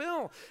to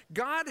fulfill.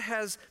 God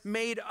has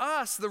made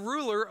us the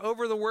ruler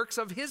over the works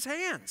of his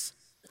hands.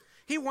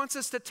 He wants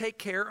us to take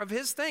care of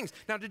his things.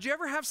 Now, did you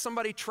ever have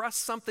somebody trust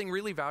something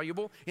really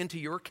valuable into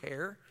your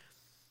care?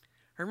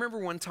 I remember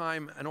one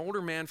time an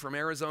older man from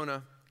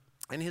Arizona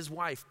and his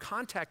wife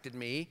contacted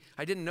me.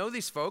 I didn't know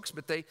these folks,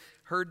 but they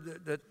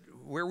heard that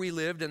where we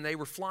lived and they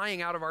were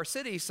flying out of our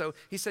city. So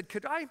he said,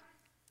 could I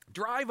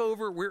drive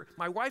over?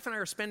 My wife and I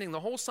are spending the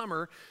whole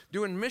summer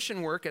doing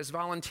mission work as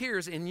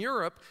volunteers in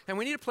Europe, and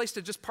we need a place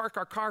to just park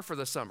our car for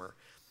the summer.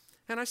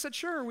 And I said,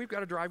 sure, we've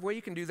got a driveway,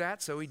 you can do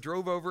that. So he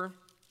drove over.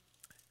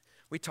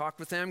 We talked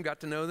with them, got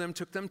to know them,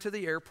 took them to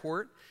the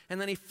airport, and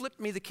then he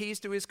flipped me the keys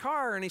to his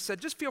car and he said,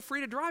 just feel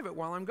free to drive it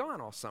while I'm gone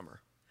all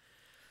summer.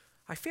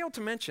 I failed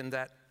to mention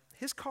that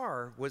his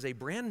car was a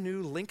brand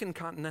new Lincoln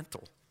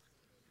Continental.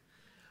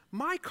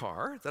 My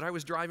car that I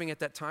was driving at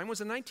that time was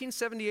a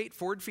 1978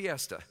 Ford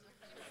Fiesta.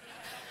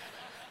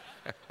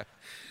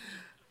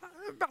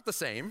 About the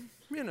same,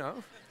 you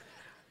know.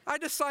 I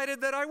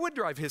decided that I would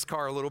drive his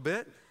car a little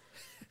bit.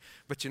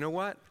 But you know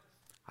what?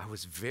 I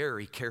was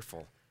very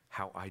careful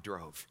how I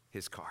drove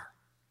his car.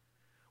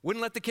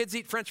 Wouldn't let the kids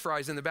eat French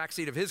fries in the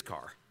backseat of his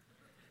car.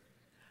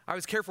 I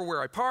was careful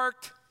where I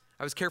parked.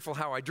 I was careful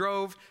how I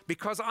drove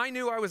because I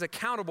knew I was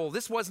accountable.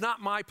 This was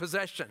not my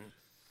possession.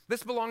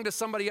 This belonged to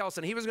somebody else,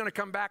 and he was going to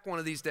come back one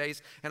of these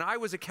days, and I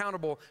was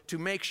accountable to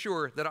make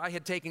sure that I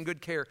had taken good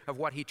care of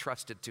what he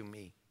trusted to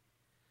me.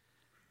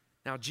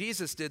 Now,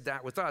 Jesus did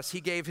that with us.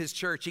 He gave his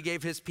church, he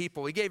gave his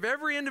people, he gave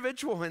every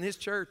individual in his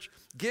church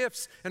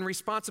gifts and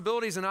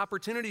responsibilities and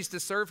opportunities to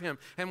serve him.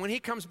 And when he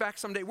comes back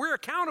someday, we're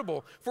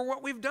accountable for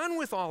what we've done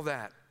with all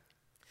that.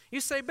 You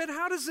say, but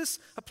how does this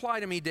apply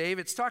to me, Dave?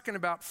 It's talking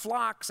about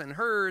flocks and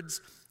herds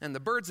and the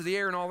birds of the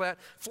air and all that.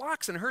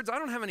 Flocks and herds, I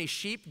don't have any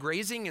sheep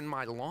grazing in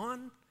my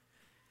lawn.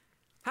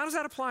 How does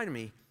that apply to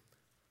me?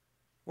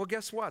 Well,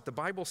 guess what? The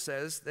Bible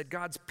says that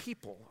God's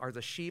people are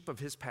the sheep of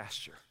his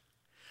pasture.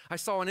 I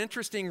saw an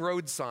interesting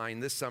road sign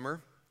this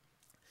summer.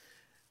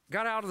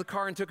 Got out of the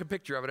car and took a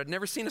picture of it. I'd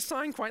never seen a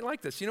sign quite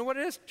like this. You know what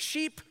it is?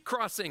 Sheep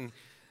crossing.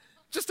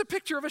 Just a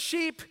picture of a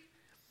sheep.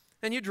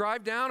 And you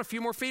drive down a few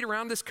more feet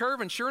around this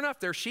curve, and sure enough,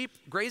 there's sheep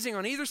grazing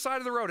on either side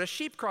of the road, a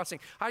sheep crossing.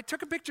 I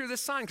took a picture of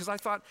this sign because I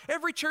thought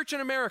every church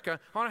in America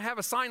ought to have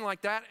a sign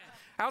like that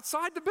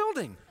outside the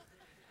building.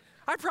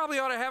 I probably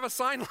ought to have a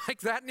sign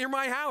like that near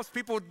my house.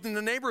 People in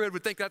the neighborhood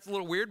would think that's a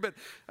little weird, but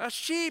a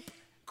sheep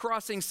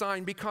crossing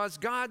sign, because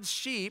God's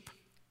sheep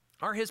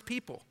are his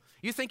people.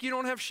 You think you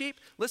don't have sheep?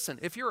 Listen,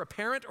 if you're a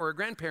parent or a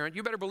grandparent,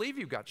 you better believe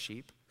you've got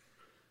sheep.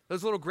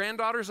 Those little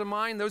granddaughters of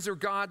mine, those are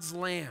God's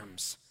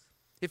lambs.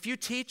 If you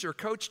teach or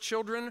coach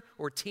children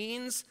or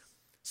teens,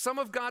 some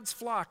of God's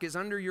flock is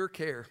under your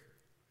care.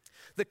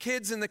 The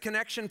kids in the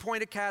Connection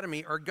Point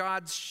Academy are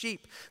God's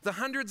sheep. The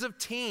hundreds of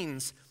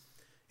teens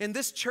in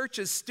this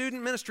church's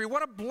student ministry,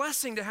 what a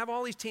blessing to have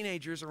all these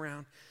teenagers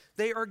around.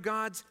 They are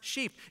God's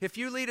sheep. If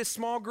you lead a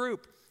small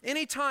group,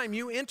 anytime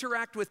you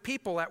interact with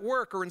people at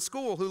work or in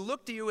school who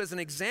look to you as an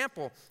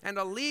example and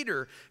a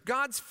leader,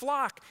 God's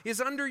flock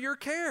is under your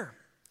care.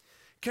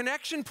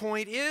 Connection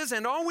Point is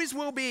and always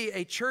will be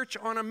a church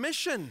on a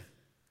mission.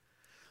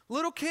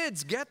 Little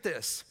kids get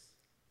this.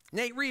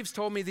 Nate Reeves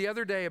told me the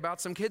other day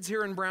about some kids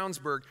here in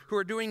Brownsburg who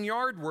are doing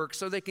yard work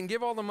so they can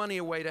give all the money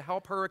away to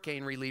help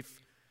hurricane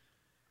relief.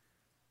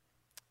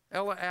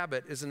 Ella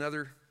Abbott is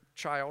another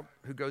child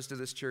who goes to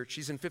this church.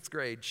 She's in 5th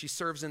grade. She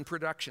serves in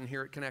production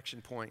here at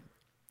Connection Point,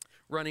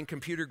 running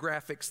computer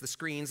graphics, the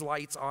screens,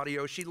 lights,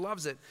 audio. She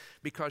loves it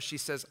because she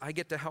says, I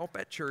get to help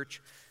at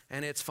church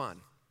and it's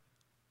fun.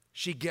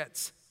 She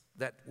gets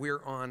that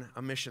we're on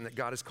a mission, that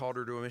God has called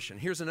her to a mission.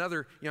 Here's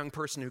another young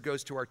person who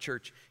goes to our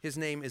church. His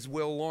name is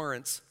Will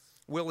Lawrence.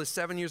 Will is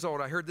 7 years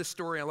old. I heard this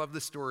story. I love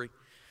this story.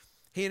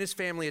 He and his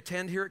family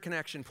attend here at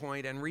Connection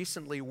Point, and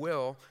recently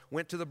Will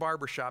went to the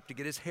barber shop to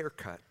get his hair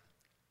cut.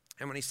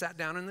 And when he sat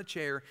down in the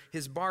chair,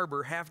 his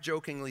barber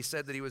half-jokingly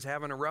said that he was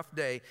having a rough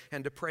day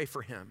and to pray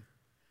for him.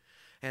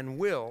 And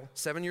Will,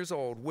 7 years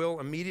old, Will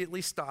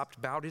immediately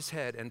stopped, bowed his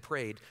head, and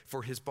prayed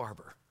for his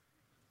barber.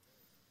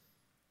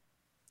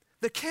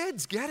 The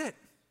kids get it.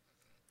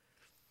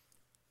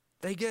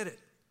 They get it,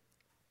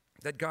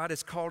 that God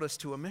has called us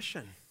to a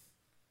mission.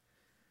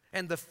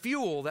 And the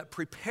fuel that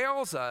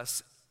propels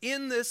us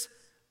in this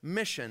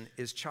mission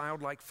is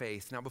childlike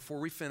faith. Now, before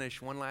we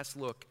finish, one last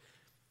look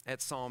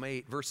at Psalm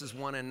 8, verses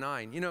 1 and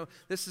 9. You know,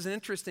 this is an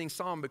interesting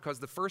psalm because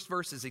the first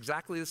verse is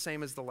exactly the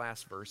same as the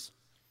last verse.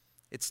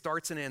 It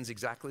starts and ends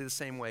exactly the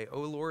same way.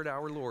 O Lord,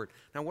 our Lord.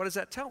 Now, what does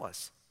that tell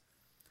us?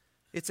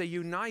 It's a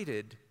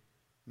united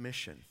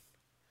mission.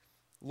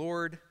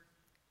 Lord,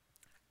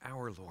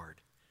 our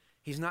Lord.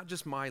 He's not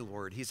just my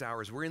Lord, he's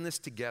ours. We're in this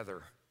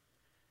together.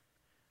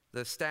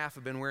 The staff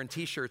have been wearing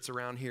t-shirts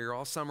around here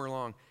all summer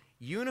long.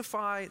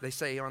 Unify, they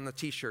say on the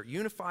t-shirt,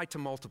 unify to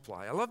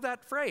multiply. I love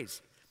that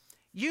phrase.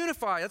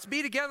 Unify, let's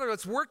be together,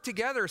 let's work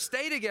together,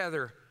 stay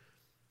together.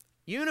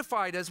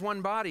 Unified as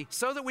one body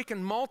so that we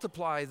can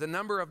multiply the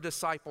number of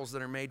disciples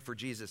that are made for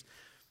Jesus.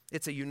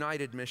 It's a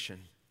united mission.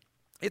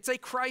 It's a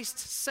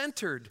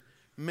Christ-centered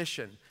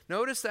mission.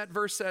 Notice that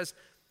verse says,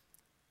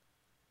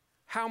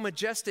 how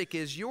majestic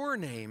is your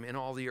name in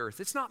all the earth.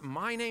 It's not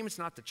my name, it's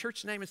not the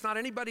church name, it's not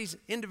anybody's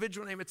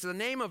individual name. It's the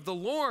name of the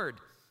Lord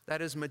that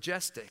is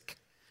majestic.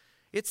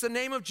 It's the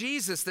name of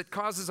Jesus that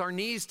causes our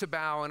knees to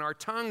bow and our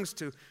tongues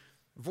to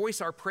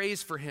voice our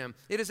praise for him.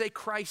 It is a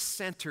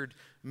Christ-centered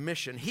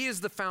mission. He is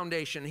the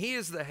foundation. He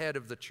is the head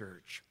of the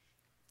church.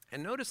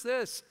 And notice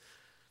this.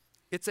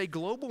 It's a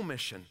global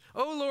mission.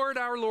 Oh, Lord,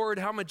 our Lord,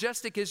 how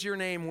majestic is your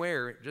name.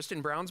 Where? Just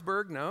in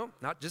Brownsburg? No.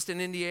 Not just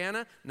in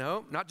Indiana?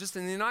 No. Not just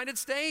in the United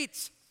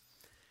States.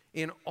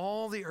 In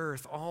all the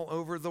earth, all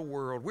over the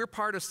world. We're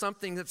part of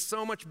something that's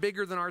so much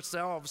bigger than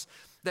ourselves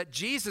that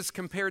Jesus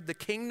compared the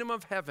kingdom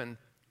of heaven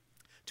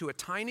to a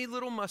tiny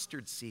little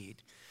mustard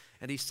seed.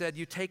 And he said,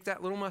 you take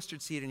that little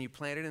mustard seed and you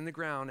plant it in the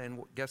ground,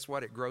 and guess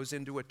what? It grows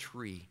into a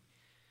tree.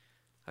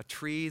 A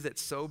tree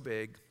that's so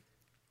big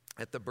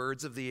that the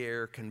birds of the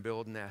air can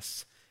build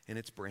nests in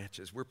its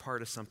branches. We're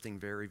part of something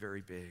very,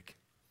 very big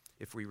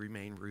if we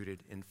remain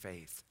rooted in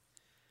faith.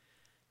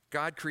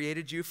 God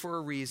created you for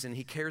a reason.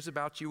 He cares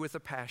about you with a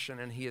passion,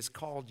 and he has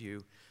called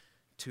you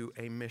to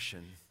a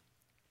mission.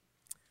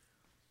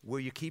 Will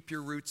you keep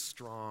your roots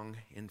strong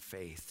in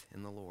faith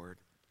in the Lord?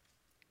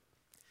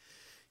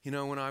 You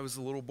know, when I was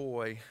a little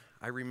boy,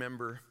 I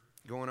remember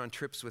going on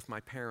trips with my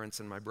parents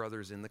and my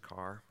brothers in the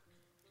car.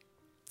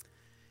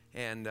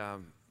 And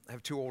I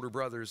have two older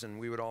brothers, and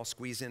we would all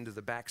squeeze into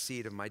the back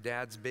seat of my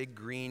dad's big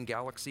green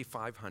Galaxie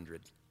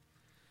 500.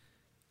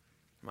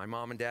 My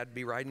mom and dad would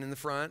be riding in the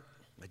front.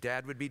 My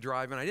dad would be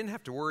driving. I didn't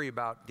have to worry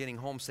about getting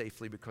home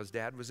safely because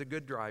Dad was a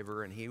good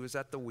driver and he was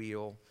at the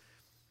wheel.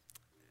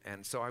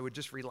 And so I would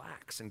just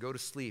relax and go to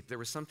sleep. There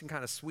was something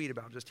kind of sweet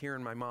about just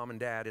hearing my mom and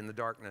dad in the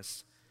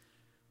darkness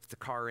with the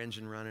car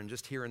engine running,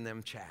 just hearing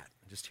them chat,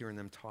 just hearing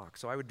them talk.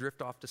 So I would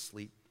drift off to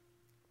sleep.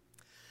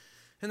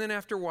 And then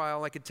after a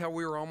while, I could tell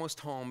we were almost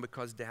home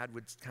because Dad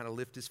would kind of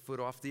lift his foot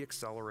off the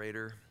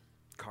accelerator.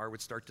 The car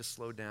would start to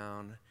slow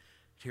down.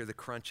 I'd hear the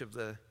crunch of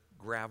the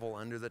gravel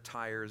under the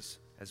tires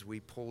as we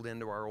pulled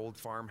into our old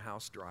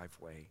farmhouse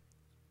driveway.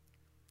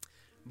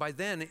 By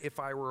then, if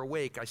I were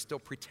awake, I still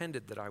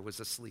pretended that I was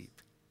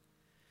asleep.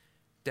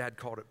 Dad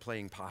called it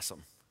playing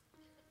possum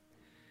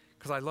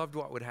because I loved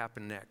what would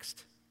happen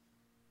next.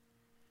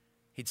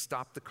 He'd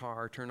stop the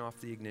car, turn off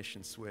the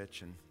ignition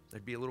switch, and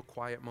there'd be a little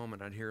quiet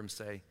moment. I'd hear him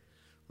say,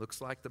 "Looks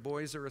like the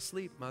boys are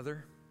asleep,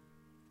 Mother."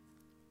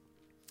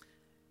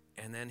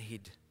 And then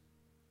he'd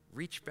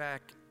reach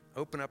back,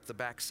 open up the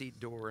back seat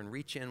door, and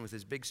reach in with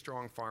his big,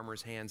 strong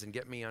farmer's hands and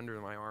get me under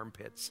my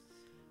armpits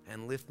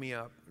and lift me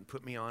up and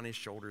put me on his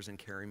shoulders and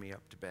carry me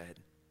up to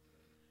bed.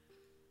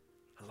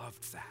 I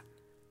loved that.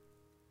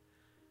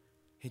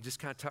 He'd just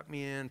kind of tuck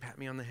me in, pat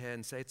me on the head,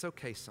 and say, "It's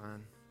okay,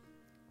 son.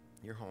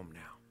 You're home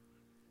now.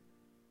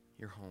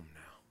 You're home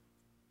now."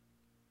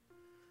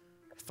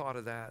 I thought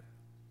of that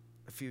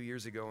a few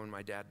years ago when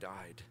my dad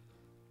died.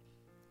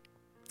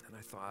 And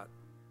I thought,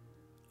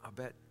 I'll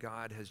bet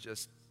God has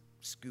just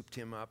scooped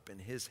him up in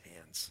his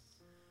hands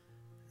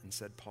and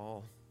said,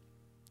 "Paul,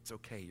 it's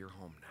okay, you're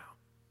home now."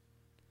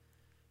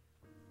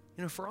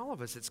 You know, for all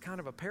of us, it's kind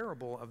of a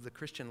parable of the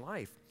Christian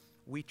life.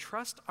 We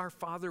trust our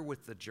Father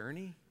with the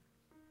journey.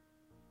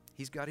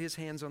 He's got his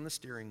hands on the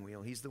steering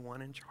wheel. He's the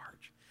one in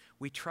charge.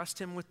 We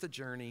trust him with the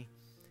journey,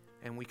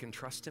 and we can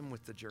trust him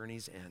with the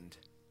journey's end.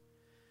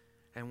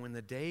 And when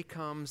the day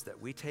comes that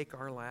we take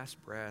our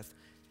last breath,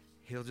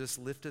 he'll just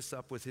lift us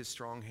up with his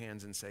strong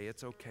hands and say,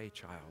 "It's okay,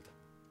 child.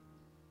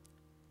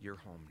 You're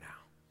home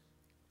now."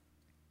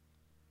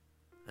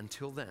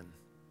 Until then,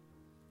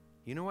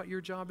 you know what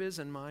your job is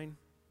and mine?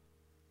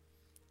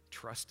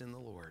 Trust in the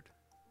Lord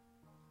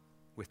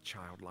with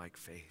childlike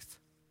faith.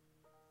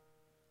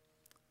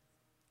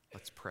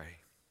 Let's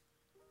pray.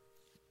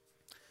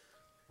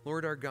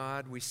 Lord our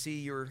God, we see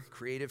your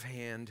creative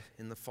hand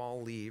in the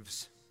fall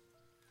leaves.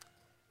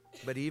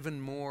 But even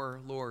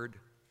more, Lord,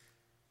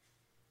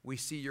 we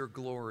see your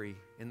glory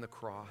in the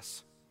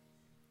cross.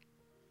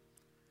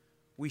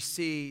 We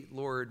see,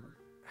 Lord,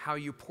 how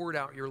you poured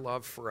out your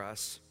love for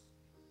us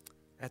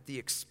at the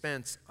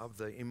expense of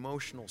the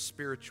emotional,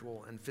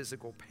 spiritual, and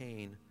physical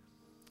pain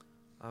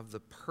of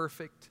the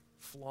perfect,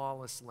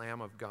 flawless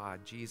Lamb of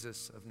God,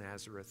 Jesus of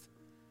Nazareth,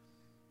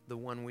 the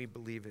one we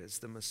believe is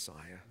the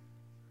Messiah.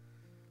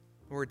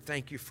 Lord,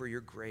 thank you for your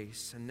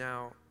grace. And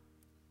now,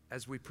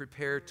 as we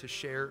prepare to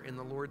share in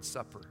the Lord's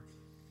Supper,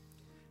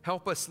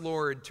 help us,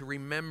 Lord, to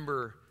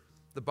remember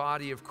the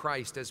body of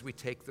Christ as we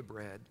take the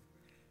bread.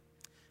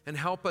 And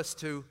help us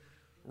to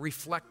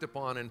reflect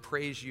upon and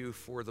praise you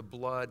for the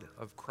blood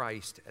of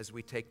Christ as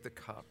we take the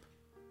cup.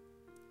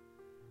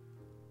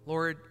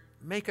 Lord,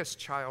 make us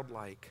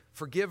childlike.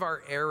 Forgive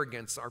our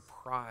arrogance, our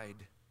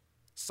pride.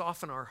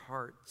 Soften our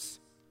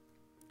hearts.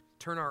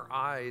 Turn our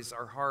eyes,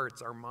 our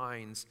hearts, our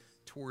minds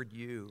toward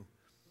you.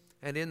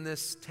 And in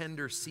this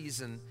tender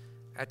season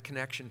at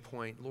Connection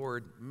Point,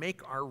 Lord,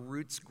 make our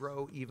roots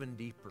grow even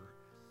deeper.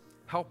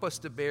 Help us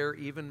to bear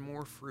even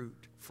more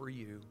fruit for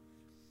you.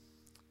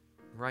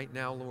 Right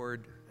now,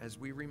 Lord, as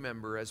we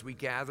remember, as we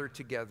gather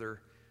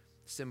together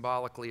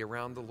symbolically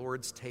around the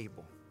Lord's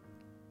table,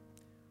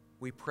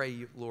 we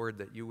pray, Lord,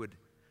 that you would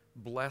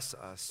bless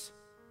us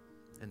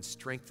and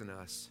strengthen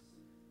us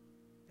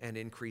and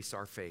increase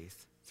our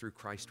faith. Through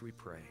Christ we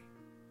pray.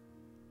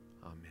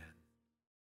 Amen.